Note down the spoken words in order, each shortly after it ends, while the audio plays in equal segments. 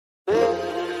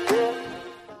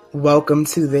Welcome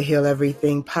to the Heal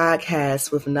Everything podcast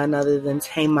with none other than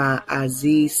Tema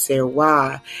Aziz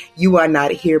Serwa. You are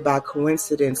not here by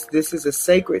coincidence. This is a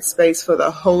sacred space for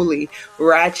the holy,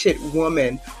 ratchet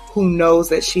woman who knows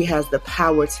that she has the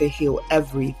power to heal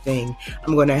everything.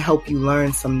 I'm going to help you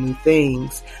learn some new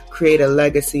things, create a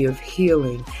legacy of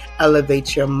healing,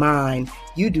 elevate your mind.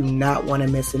 You do not want to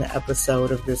miss an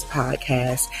episode of this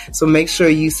podcast. So make sure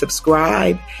you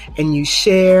subscribe and you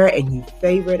share and you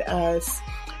favorite us.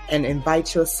 And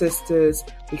invite your sisters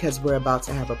because we're about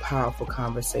to have a powerful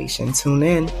conversation. Tune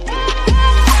in.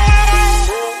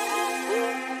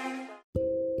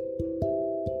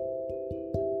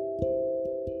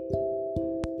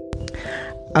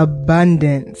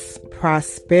 Abundance,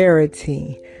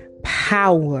 prosperity,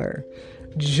 power,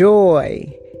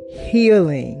 joy,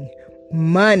 healing,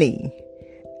 money,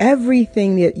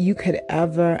 everything that you could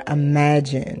ever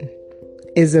imagine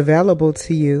is available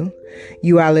to you.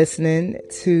 You are listening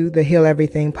to the Heal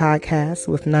Everything podcast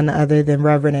with none other than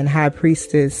Reverend and High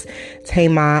Priestess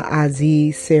Tema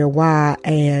Aziz Serwa,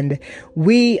 and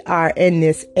we are in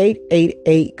this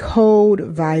 888 code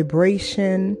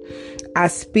vibration. I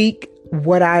speak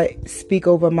what I speak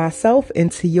over myself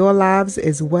into your lives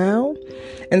as well.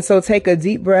 And so take a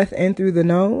deep breath in through the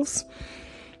nose,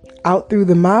 out through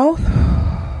the mouth.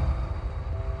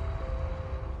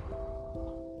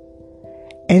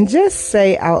 And just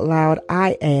say out loud,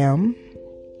 I am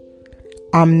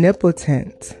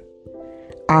omnipotent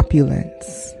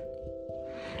opulence.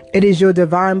 It is your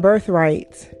divine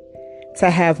birthright to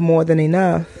have more than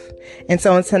enough. And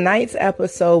so in tonight's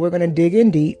episode, we're going to dig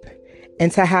in deep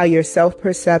into how your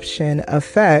self-perception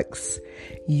affects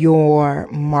your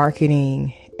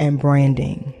marketing and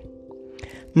branding.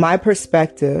 My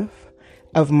perspective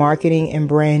of marketing and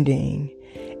branding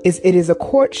is it is a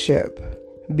courtship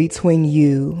between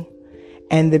you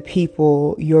and the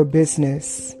people your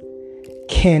business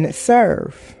can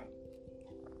serve.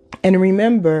 And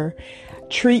remember,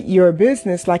 treat your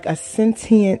business like a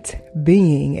sentient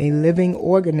being, a living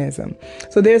organism.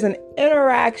 So there's an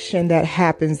interaction that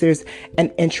happens. There's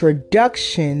an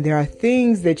introduction. There are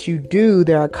things that you do.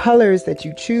 There are colors that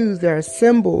you choose. There are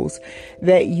symbols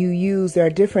that you use. There are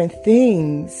different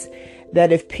things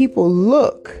that if people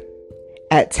look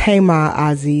at Tema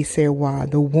Aziz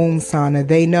Serwa, the womb sauna,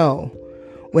 they know.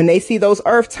 When they see those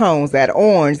earth tones, that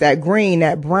orange, that green,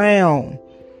 that brown,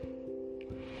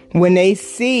 when they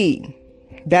see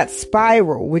that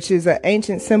spiral, which is an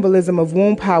ancient symbolism of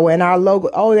womb power, and our logo,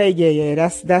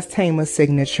 that's Tema's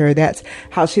signature. That's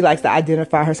how she likes to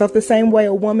identify herself. The same way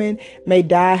a woman may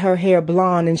dye her hair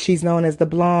blonde and she's known as the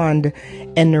blonde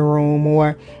in the room,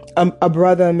 or a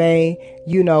brother may,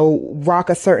 rock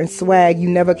a certain swag. You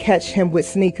never catch him with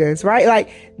sneakers, right? Like,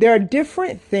 there are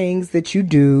different things that you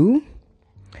do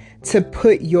to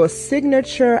put your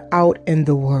signature out in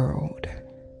the world.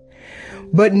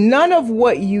 But none of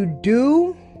what you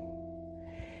do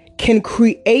can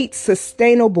create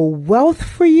sustainable wealth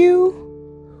for you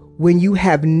when you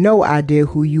have no idea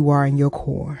who you are in your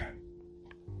core.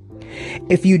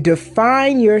 If you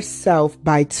define yourself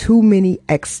by too many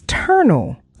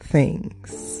external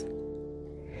things,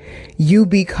 you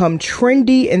become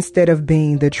trendy instead of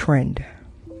being the trend.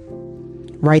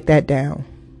 Write that down.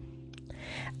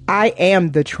 I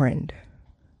am the trend.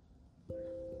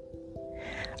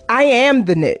 I am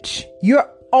the niche. You're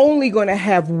only going to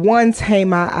have one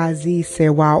Tema Aziz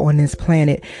Serwa on this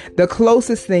planet. The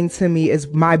closest thing to me is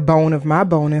my bone of my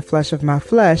bone and flesh of my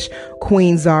flesh,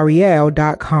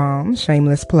 QueenZariel.com.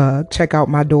 Shameless plug. Check out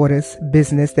my daughter's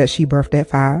business that she birthed at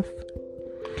 5.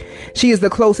 She is the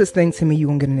closest thing to me you're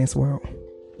going to get in this world.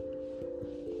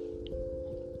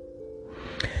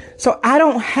 So I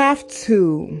don't have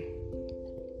to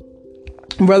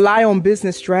rely on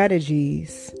business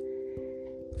strategies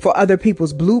for other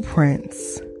people's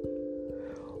blueprints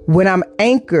when I'm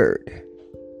anchored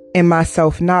in my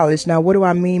self-knowledge. Now, what do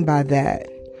I mean by that?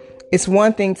 It's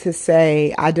one thing to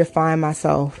say I define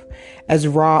myself as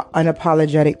raw,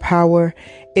 unapologetic power.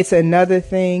 It's another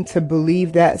thing to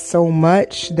believe that so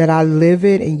much that I live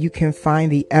it and you can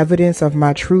find the evidence of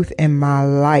my truth in my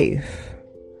life.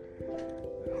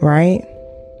 Right?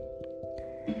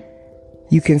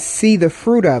 You can see the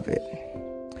fruit of it.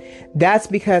 That's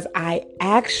because I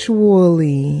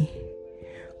actually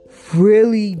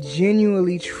really,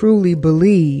 genuinely, truly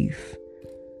believe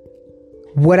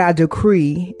what I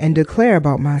decree and declare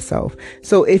about myself.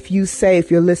 So if you're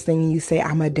listening and you say,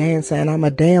 I'm a dancer and I'm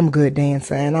a damn good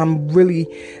dancer and I'm really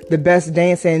the best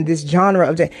dancer in this genre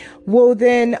of dance, well,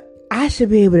 then I should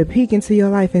be able to peek into your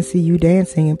life and see you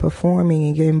dancing and performing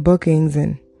and getting bookings.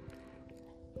 And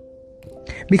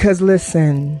because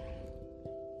listen,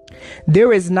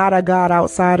 There is not a God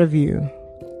outside of you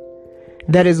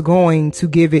that is going to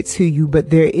give it to you, but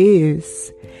there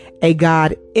is a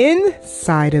God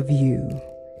inside of you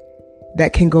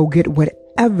that can go get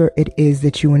whatever it is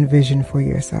that you envision for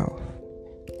yourself.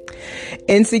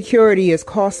 Insecurity is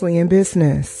costly in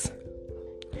business.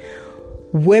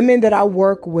 Women that I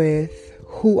work with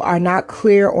who are not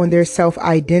clear on their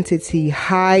self-identity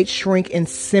hide, shrink, and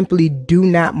simply do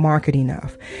not market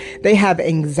enough. They have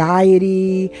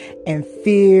anxiety and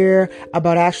fear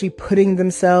about actually putting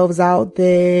themselves out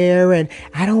there. And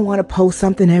I don't want to post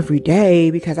something every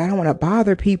day because I don't want to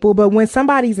bother people. But when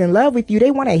somebody's in love with you,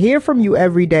 they want to hear from you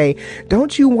every day.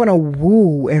 Don't you want to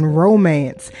woo and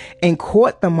romance and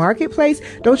court the marketplace?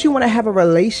 Don't you want to have a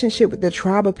relationship with the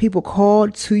tribe of people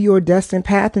called to your destined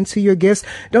path and to your gifts?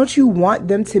 Don't you want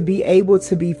them to be able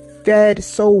to be fed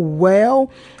so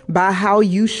well by how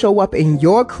you show up in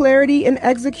your clarity and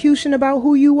execution about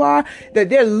who you are that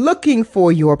they're looking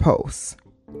for your posts?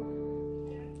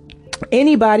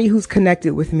 Anybody who's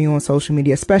connected with me on social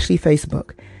media, especially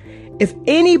Facebook, if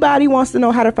anybody wants to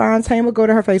know how to find Tama, go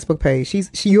to her Facebook page.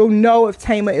 You'll know if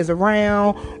Tama is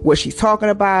around, what she's talking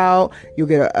about. You'll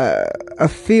get a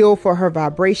feel for her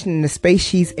vibration in the space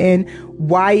she's in.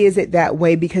 Why is it that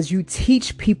way? Because you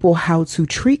teach people how to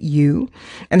treat you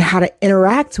and how to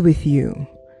interact with you.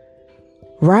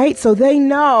 Right? So they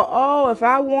know, oh, if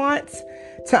I want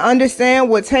to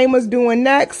understand what Tama's doing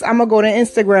next, I'm going to go to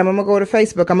Instagram. I'm going to go to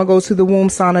Facebook. I'm going to go to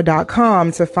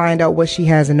thewombsauna.com to find out what she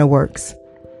has in the works.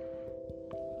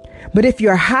 But if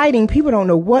you're hiding, people don't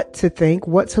know what to think,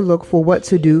 what to look for, what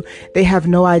to do. They have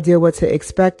no idea what to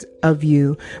expect of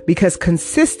you because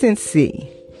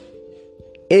consistency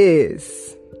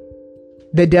is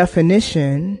the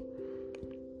definition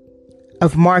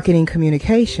of marketing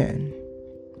communication.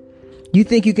 You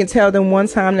think you can tell them one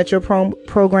time that your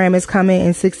program is coming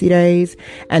in 60 days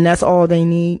and that's all they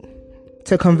need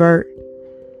to convert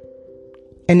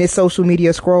in this social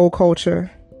media scroll culture?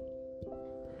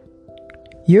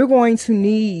 You're going to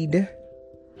need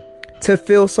to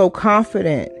feel so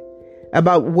confident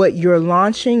about what you're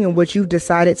launching and what you've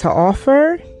decided to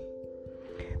offer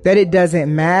that it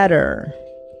doesn't matter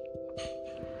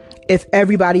if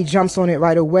everybody jumps on it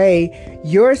right away.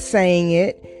 You're saying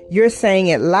it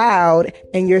loud,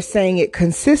 and you're saying it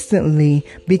consistently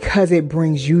because it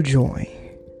brings you joy.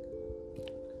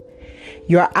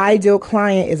 Your ideal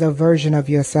client is a version of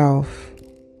yourself.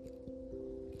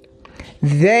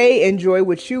 They enjoy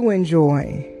what you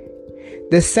enjoy.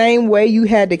 The same way you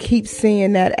had to keep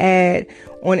seeing that ad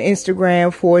on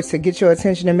Instagram for it to get your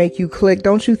attention and make you click.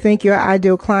 Don't you think your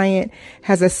ideal client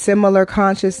has a similar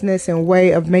consciousness and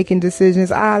way of making decisions?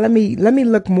 Let me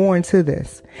look more into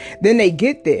this. Then they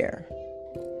get there.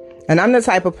 And I'm the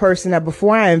type of person that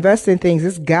before I invest in things,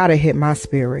 it's gotta hit my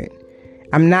spirit.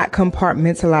 I'm not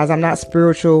compartmentalized. I'm not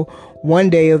spiritual one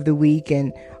day of the week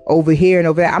and over here and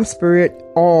over there. I'm spirit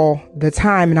all the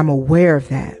time, and I'm aware of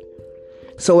that.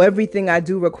 So everything I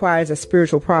do requires a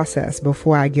spiritual process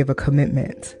before I give a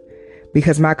commitment,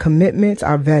 because my commitments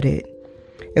are vetted.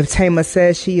 If Tama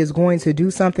says she is going to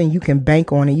do something, you can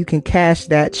bank on it. You can cash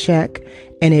that check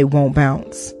and it won't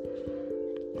bounce.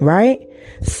 Right?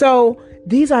 So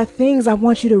these are things I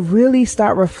want you to really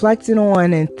start reflecting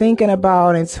on and thinking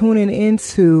about and tuning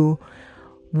into.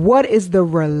 What is the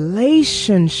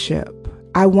relationship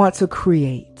I want to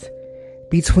create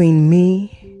between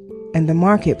me and the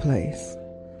marketplace?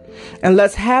 And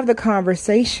let's have the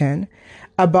conversation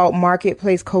about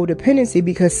marketplace codependency,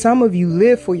 because some of you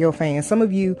live for your fans. Some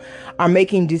of you are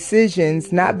making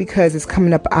decisions not because it's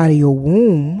coming up out of your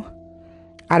womb,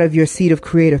 out of your seat of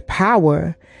creative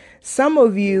power. Some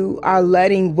of you are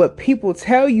letting what people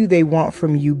tell you they want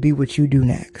from you be what you do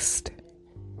next.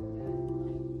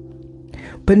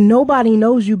 But nobody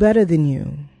knows you better than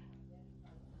you.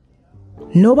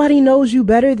 Nobody knows you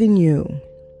better than you.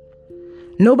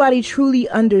 Nobody truly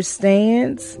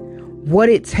understands what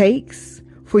it takes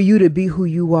for you to be who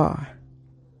you are.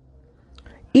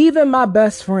 Even my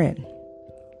best friend,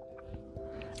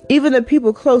 even the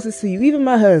people closest to you, even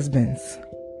my husbands,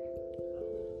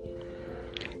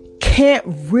 can't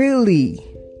really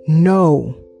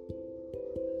know.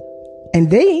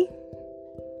 And they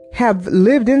have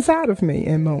lived inside of me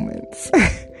in moments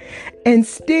and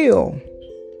still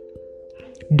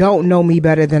don't know me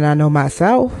better than I know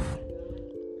myself.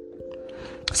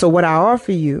 So what I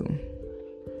offer you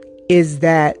is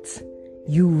that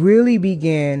you really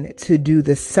begin to do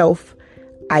the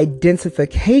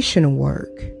self-identification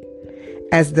work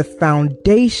as the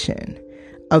foundation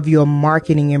of your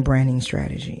marketing and branding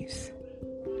strategies.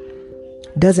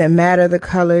 Doesn't matter the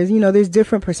colors. There's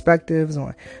different perspectives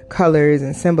on colors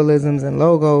and symbolisms and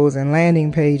logos and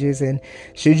landing pages. And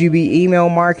should you be email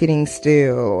marketing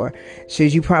still, or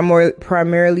should you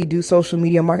primarily do social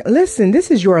media marketing? Listen, this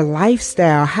is your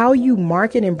lifestyle. How you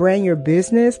market and brand your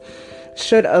business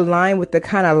should align with the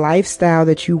kind of lifestyle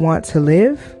that you want to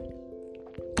live.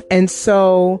 And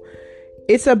so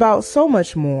it's about so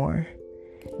much more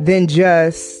than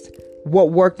just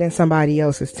what worked in somebody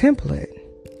else's template.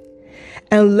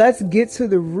 And let's get to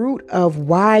the root of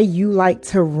why you like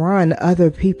to run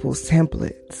other people's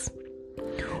templates.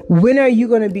 When are you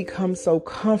going to become so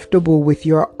comfortable with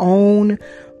your own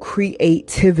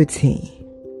creativity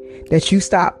that you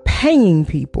stop paying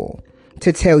people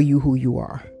to tell you who you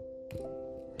are?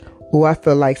 Oh, I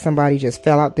feel like somebody just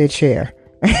fell out their chair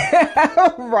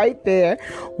right there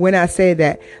when I said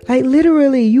that. Like,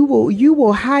 literally, you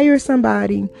will hire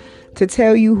somebody to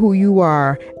tell you who you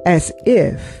are as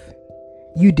if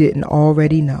you didn't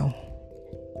already know.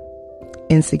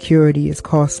 Insecurity is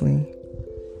costly.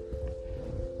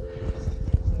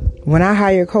 When I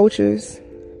hire coaches,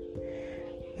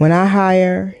 when I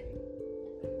hire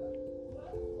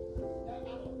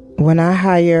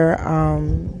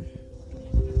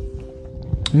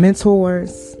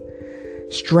mentors,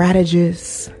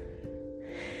 strategists,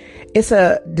 it's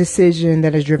a decision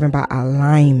that is driven by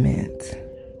alignment.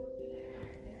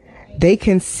 They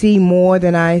can see more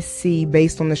than I see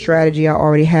based on the strategy I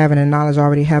already have and the knowledge I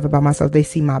already have about myself. They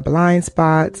see my blind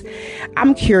spots.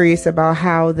 I'm curious about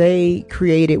how they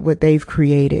created what they've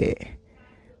created,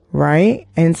 right?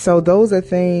 And so those are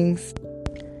things.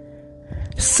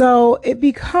 So it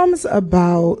becomes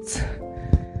about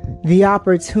the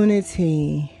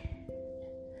opportunity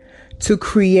to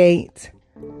create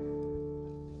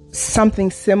something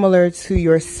similar to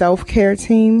your self-care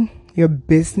team, your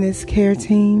business care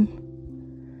team.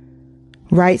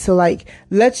 Right? So like,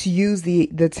 let's use the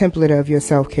template of your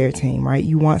self-care team, right?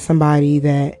 You want somebody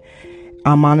that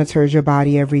monitors your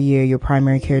body every year. Your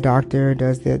primary care doctor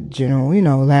does the general,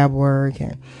 lab work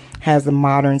and has the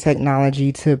modern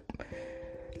technology to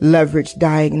leverage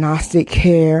diagnostic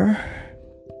care.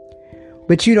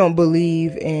 But you don't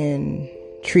believe in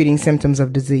treating symptoms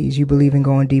of disease. You believe in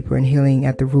going deeper and healing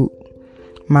at the root.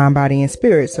 Mind, body, and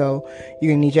spirit. So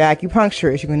you're going to need your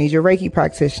acupuncturist. You're going to need your Reiki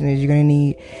practitioners. You're going to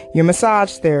need your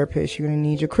massage therapist. You're going to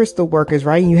need your crystal workers,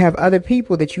 right? And you have other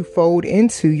people that you fold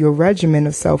into your regimen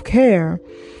of self-care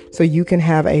so you can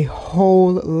have a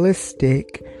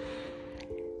holistic,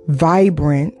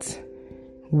 vibrant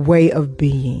way of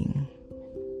being.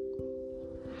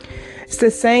 It's the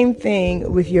same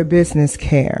thing with your business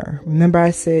care. Remember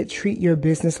I said treat your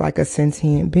business like a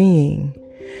sentient being.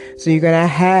 So you're going to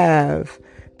have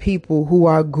people who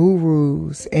are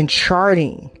gurus in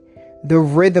charting the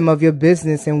rhythm of your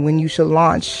business and when you should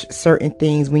launch certain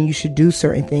things, when you should do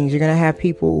certain things. You're going to have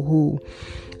people who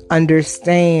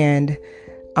understand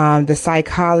the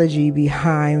psychology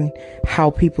behind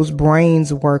how people's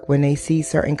brains work when they see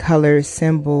certain colors,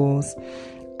 symbols,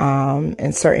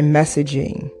 and certain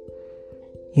messaging.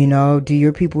 Do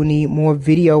your people need more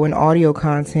video and audio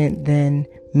content than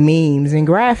memes and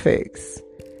graphics?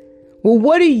 Well,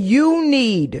 what do you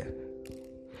need?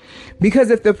 Because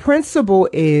if the principle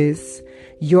is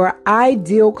your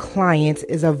ideal client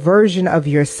is a version of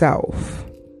yourself,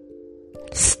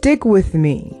 stick with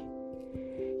me.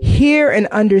 Hear and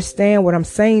understand what I'm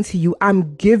saying to you.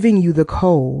 I'm giving you the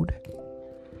code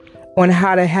on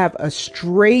how to have a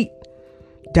straight,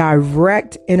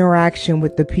 direct interaction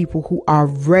with the people who are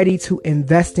ready to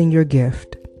invest in your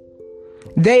gift.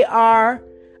 They are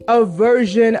a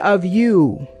version of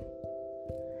you.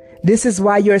 This is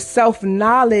why your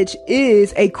self-knowledge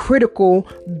is a critical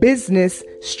business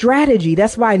strategy.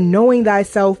 That's why knowing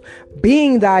thyself,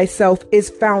 being thyself is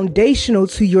foundational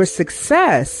to your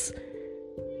success.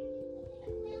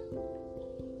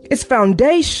 It's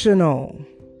foundational.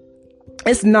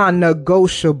 It's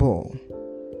non-negotiable.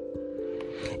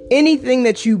 Anything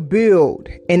that you build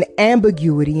in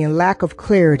ambiguity and lack of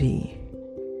clarity,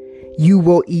 you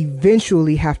will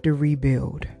eventually have to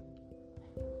rebuild.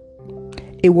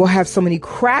 It will have so many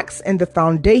cracks in the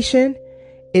foundation,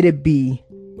 it'd be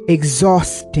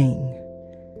exhausting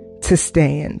to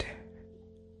stand.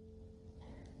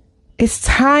 It's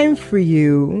time for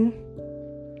you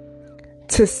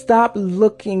to stop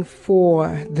looking for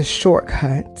the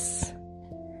shortcuts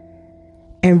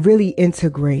and really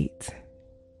integrate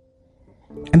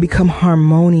and become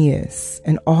harmonious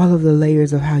in all of the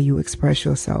layers of how you express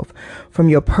yourself, from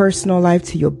your personal life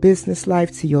to your business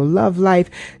life to your love life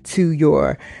to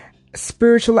your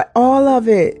spiritual life, all of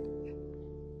it.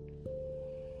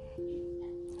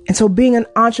 And so being an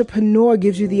entrepreneur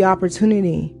gives you the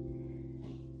opportunity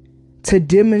to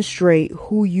demonstrate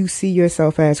who you see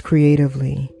yourself as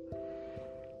creatively.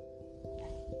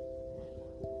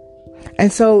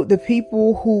 And so the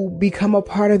people who become a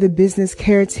part of the business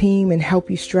care team and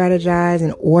help you strategize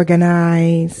and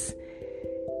organize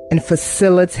and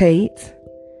facilitate,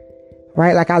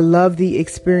 right? Like I love the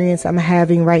experience I'm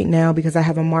having right now because I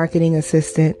have a marketing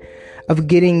assistant of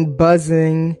getting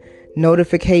buzzing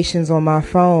notifications on my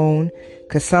phone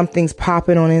because something's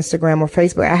popping on Instagram or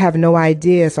Facebook. I have no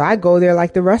idea. So I go there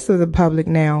like the rest of the public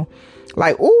now.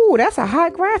 Like, ooh, that's a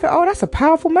hot graphic. Oh, that's a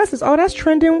powerful message. Oh, that's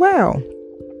trending well.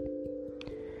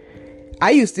 I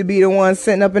used to be the one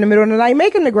sitting up in the middle of the night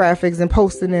making the graphics and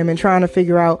posting them and trying to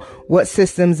figure out what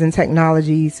systems and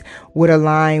technologies would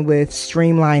align with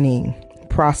streamlining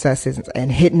processes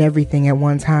and hitting everything at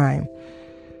one time.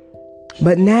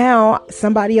 But now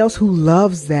somebody else who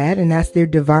loves that, and that's their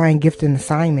divine gift and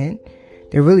assignment,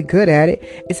 they're really good at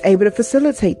it, is able to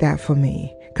facilitate that for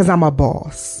me because I'm a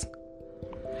boss.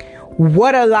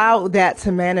 What allowed that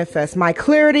to manifest? My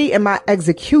clarity and my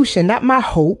execution, not my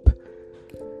hope.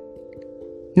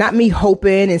 Not me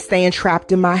hoping and staying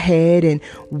trapped in my head and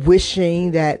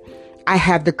wishing that I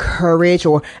have the courage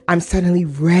or I'm suddenly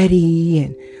ready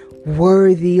and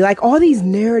worthy. Like all these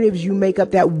narratives you make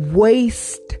up that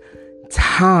waste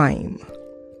time.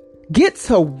 Get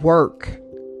to work.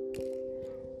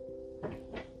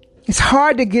 It's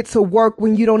hard to get to work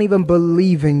when you don't even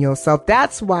believe in yourself.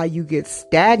 That's why you get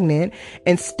stagnant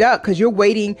and stuck, because you're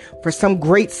waiting for some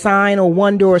great sign or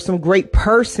wonder or some great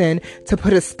person to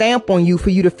put a stamp on you for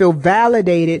you to feel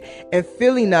validated and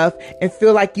feel enough and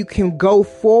feel like you can go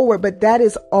forward. But that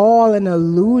is all an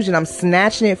illusion. I'm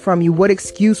snatching it from you. What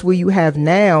excuse will you have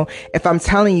now if I'm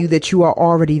telling you that you are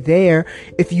already there?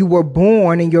 If you were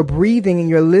born and you're breathing and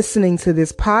you're listening to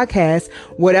this podcast,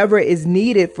 whatever is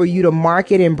needed for you to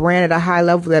market and brand at a high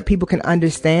level that people can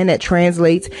understand, that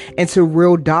translates into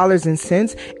real dollars and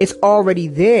cents, it's already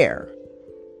there.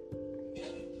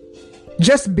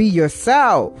 Just be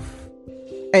yourself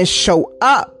and show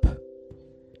up.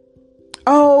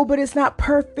 Oh, but it's not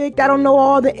perfect. I don't know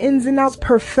all the ins and outs.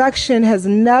 Perfection has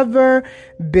never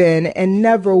been and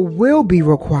never will be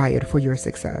required for your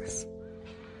success.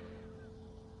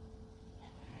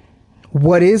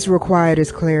 What is required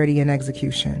is clarity and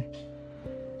execution.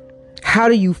 How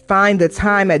do you find the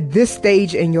time at this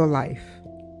stage in your life?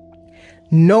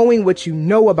 Knowing what you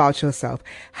know about yourself.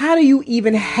 How do you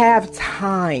even have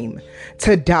time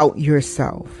to doubt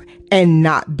yourself and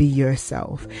not be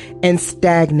yourself and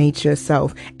stagnate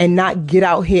yourself and not get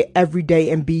out here every day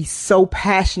and be so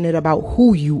passionate about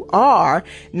who you are,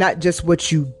 not just what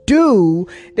you do,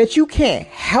 that you can't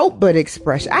help but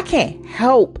express? I can't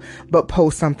help but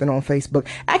post something on Facebook.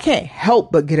 I can't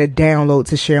help but get a download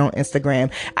to share on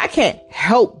Instagram. I can't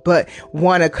help but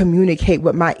want to communicate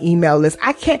with my email list.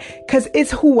 I can't, because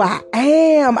it's who I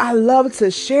am. I love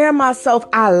to share myself.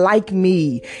 I like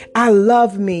me. I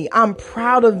love me. I'm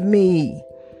proud of me.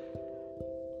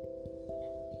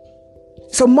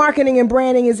 So marketing and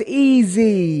branding is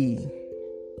easy.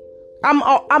 I'm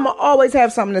always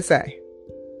have something to say.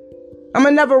 I'm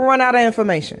gonna never run out of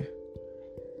information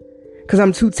because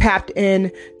I'm too tapped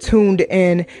in, tuned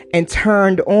in, and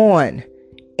turned on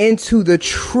into the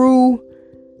true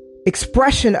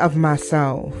expression of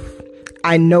myself.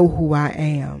 I know who I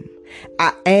am.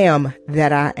 I am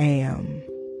that I am.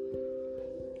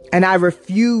 And I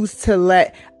refuse to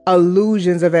let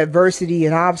illusions of adversity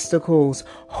and obstacles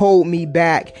hold me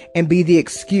back and be the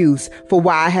excuse for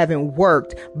why I haven't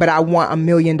worked, but I want $1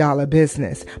 million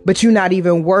business. But you're not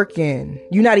even working.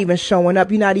 You're not even showing up.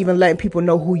 You're not even letting people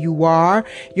know who you are.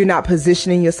 You're not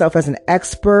positioning yourself as an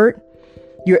expert.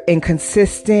 You're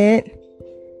inconsistent.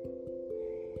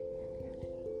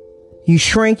 You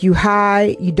shrink, you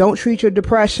hide, you don't treat your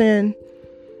depression.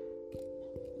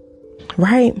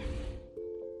 Right?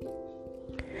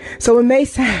 So it may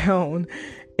sound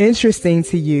interesting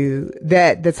to you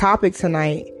that the topic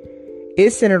tonight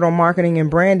is centered on marketing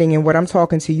and branding, and what I'm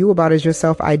talking to you about is your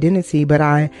self-identity, but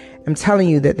I am telling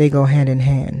you that they go hand in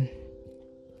hand.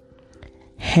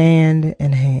 Hand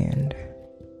in hand.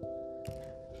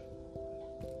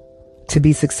 To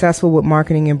be successful with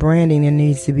marketing and branding, there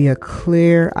needs to be a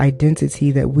clear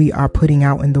identity that we are putting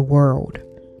out in the world.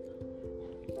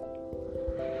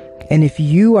 And if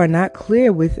you are not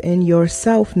clear within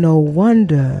yourself, no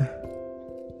wonder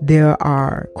there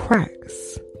are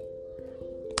cracks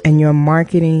in your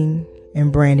marketing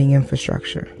and branding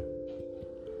infrastructure.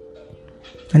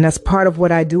 And that's part of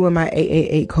what I do in my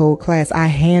 888 code class. I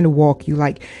hand walk you.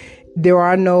 Like, there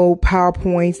are no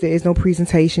PowerPoints. There is no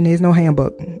presentation. There is no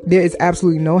handbook. There is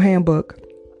absolutely no handbook.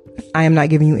 I am not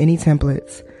giving you any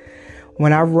templates.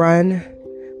 When I run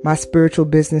my Spiritual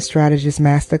Business Strategist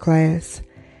Masterclass,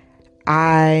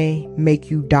 I make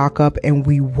you dock up and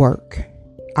we work.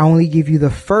 I only give you the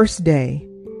first day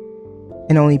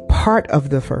and only part of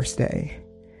the first day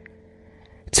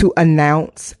to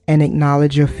announce and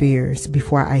acknowledge your fears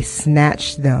before I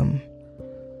snatch them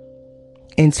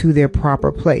into their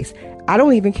proper place. I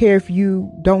don't even care if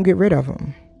you don't get rid of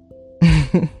them.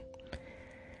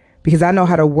 Because I know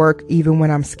how to work even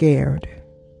when I'm scared.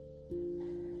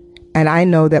 And I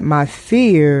know that my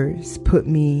fears put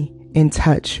me in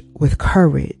touch with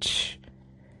courage.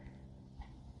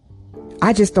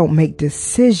 I just don't make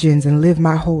decisions and live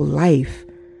my whole life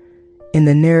in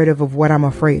the narrative of what I'm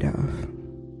afraid of.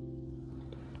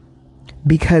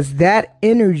 Because that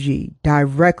energy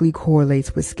directly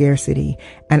correlates with scarcity,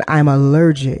 and I'm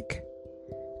allergic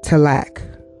to lack.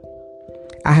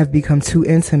 I have become too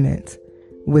intimate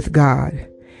with God,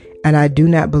 and I do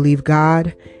not believe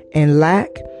God and lack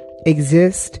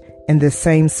exist in the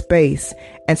same space.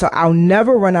 And so I'll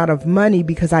never run out of money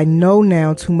because I know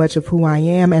now too much of who I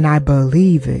am, and I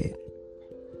believe it.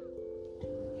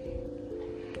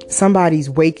 Somebody's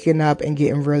waking up and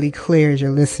getting really clear as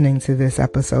you're listening to this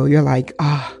episode. You're like,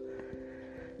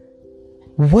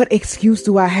 what excuse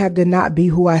do I have to not be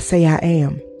who I say I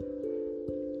am?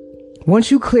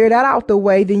 Once you clear that out the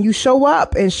way, then you show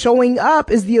up, and showing up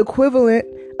is the equivalent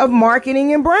of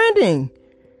marketing and branding.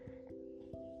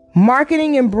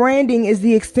 Marketing and branding is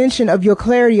the extension of your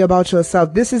clarity about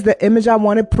yourself. This is the image I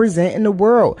want to present in the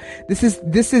world.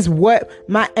 This is what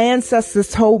my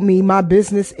ancestors told me my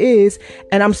business is.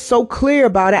 And I'm so clear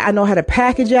about it. I know how to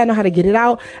package it. I know how to get it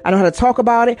out. I know how to talk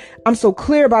about it. I'm so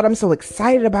clear about it. I'm so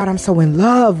excited about it. I'm so in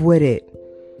love with it.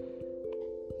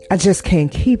 I just can't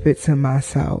keep it to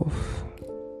myself.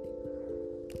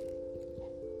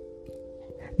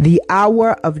 The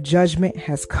hour of judgment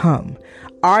has come.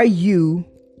 Are you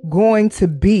going to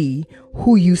be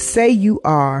who you say you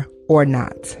are or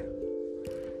not?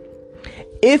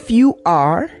 If you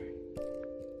are,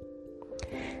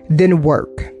 then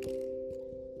work.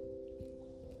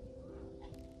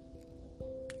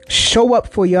 Show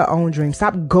up for your own dream.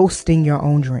 Stop ghosting your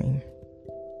own dream.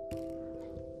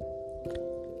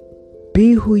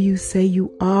 Be who you say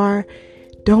you are.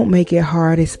 Don't make it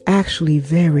hard. It's actually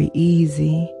very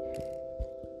easy.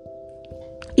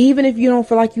 Even if you don't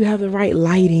feel like you have the right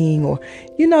lighting, or,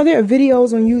 there are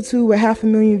videos on YouTube with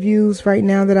 500,000 views right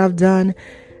now that I've done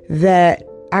that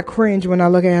I cringe when I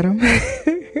look at them.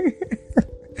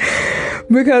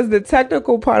 Because the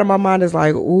technical part of my mind is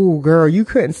like, ooh, girl, you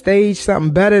couldn't stage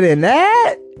something better than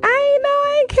that.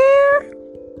 I ain't care.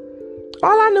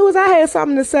 All I knew is I had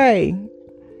something to say,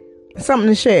 something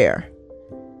to share.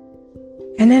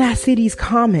 And then I see these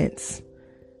comments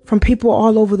from people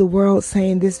all over the world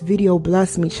saying this video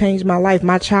blessed me, changed my life.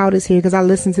 My child is here because I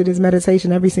listen to this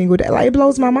meditation every single day. Like, it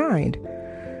blows my mind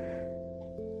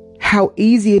how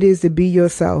easy it is to be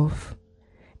yourself,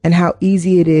 and how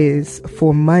easy it is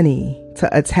for money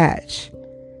to attach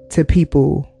to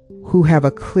people who have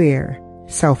a clear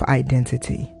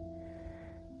self-identity.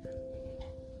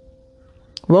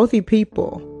 Wealthy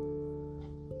people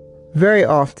very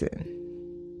often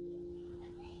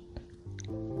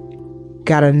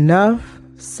got enough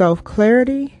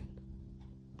self-clarity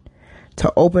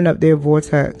to open up their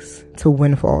vortex to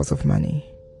windfalls of money.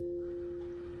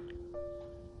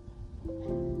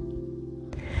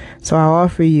 So I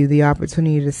offer you the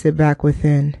opportunity to sit back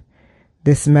within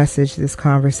this message, this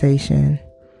conversation,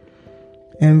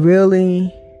 and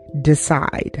really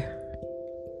decide,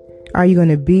 are you going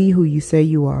to be who you say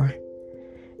you are?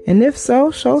 And if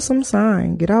so, show some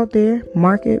sign. Get out there,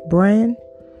 market, brand.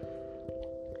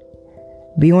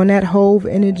 Be on that Hove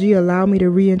energy. Allow me to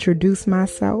reintroduce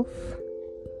myself.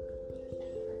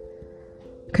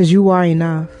 Because you are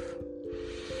enough.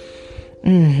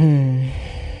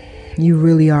 You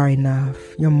really are enough.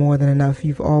 You're more than enough.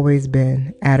 You've always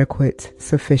been adequate,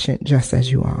 sufficient, just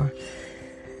as you are.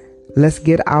 Let's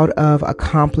get out of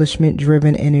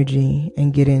accomplishment-driven energy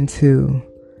and get into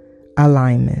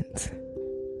alignment.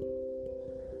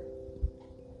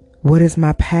 What is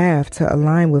my path to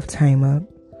align with Taima?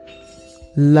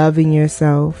 Loving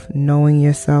yourself, knowing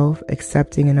yourself,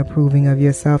 accepting and approving of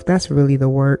yourself. That's really the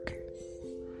work.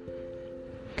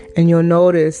 And you'll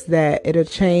notice that it'll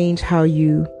change how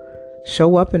you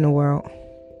show up in the world.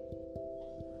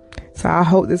 So I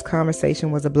hope this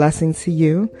conversation was a blessing to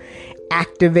you,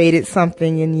 activated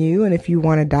something in you. And if you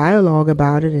want to dialogue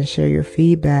about it and share your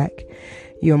feedback,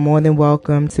 you're more than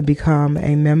welcome to become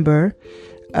a member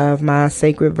of my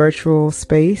sacred virtual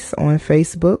space on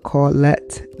Facebook called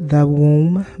Let the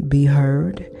Womb Be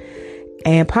Heard.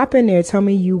 And pop in there. Tell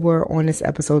me you were on this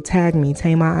episode. Tag me.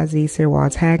 Tama Aziz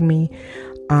Sirwal. Tag me.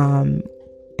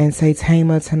 And say,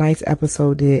 Tama, tonight's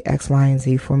episode did X, Y, and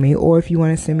Z for me. Or if you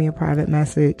want to send me a private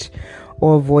message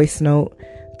or a voice note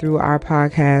through our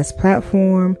podcast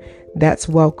platform, that's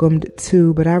welcomed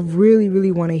too. But I really,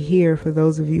 really want to hear, for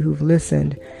those of you who've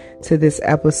listened to this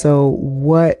episode,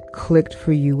 what clicked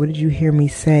for you? What did you hear me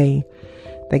say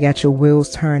that got your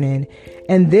wheels turning?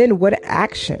 And then what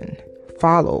action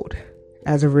followed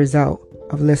as a result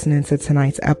of listening to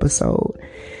tonight's episode?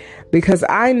 Because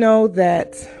I know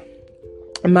that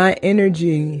my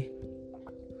energy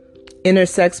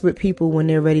intersects with people when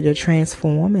they're ready to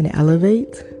transform and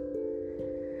elevate.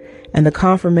 And the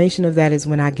confirmation of that is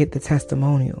when I get the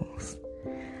testimonials.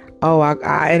 Oh,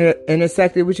 I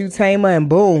intersected with you, Tama, and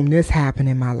boom, this happened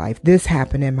in my life. This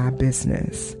happened in my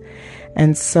business.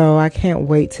 And so I can't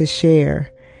wait to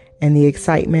share in the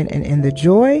excitement and in the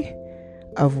joy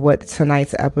of what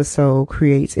tonight's episode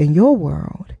creates in your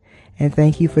world. And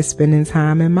thank you for spending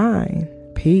time in mine.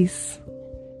 Peace.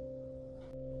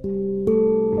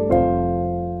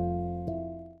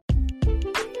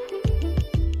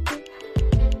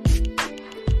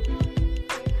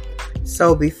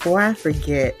 So before I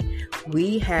forget,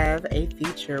 we have a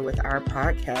feature with our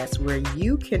podcast where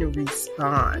you can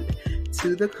respond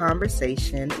to the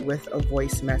conversation with a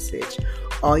voice message.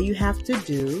 All you have to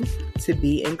do to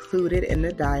be included in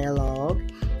the dialogue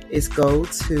is go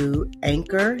to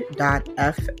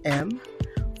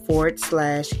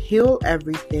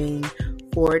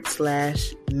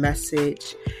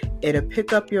anchor.fm/healeverything/message. It'll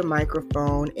pick up your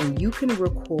microphone and you can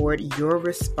record your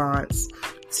response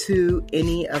to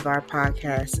any of our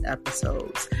podcast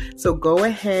episodes. So go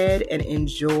ahead and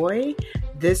enjoy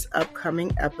this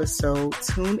upcoming episode.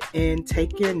 Tune in,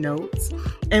 take your notes,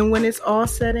 and when it's all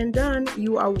said and done,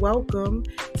 you are welcome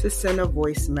to send a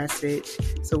voice message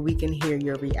so we can hear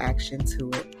your reaction to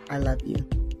it. I love you.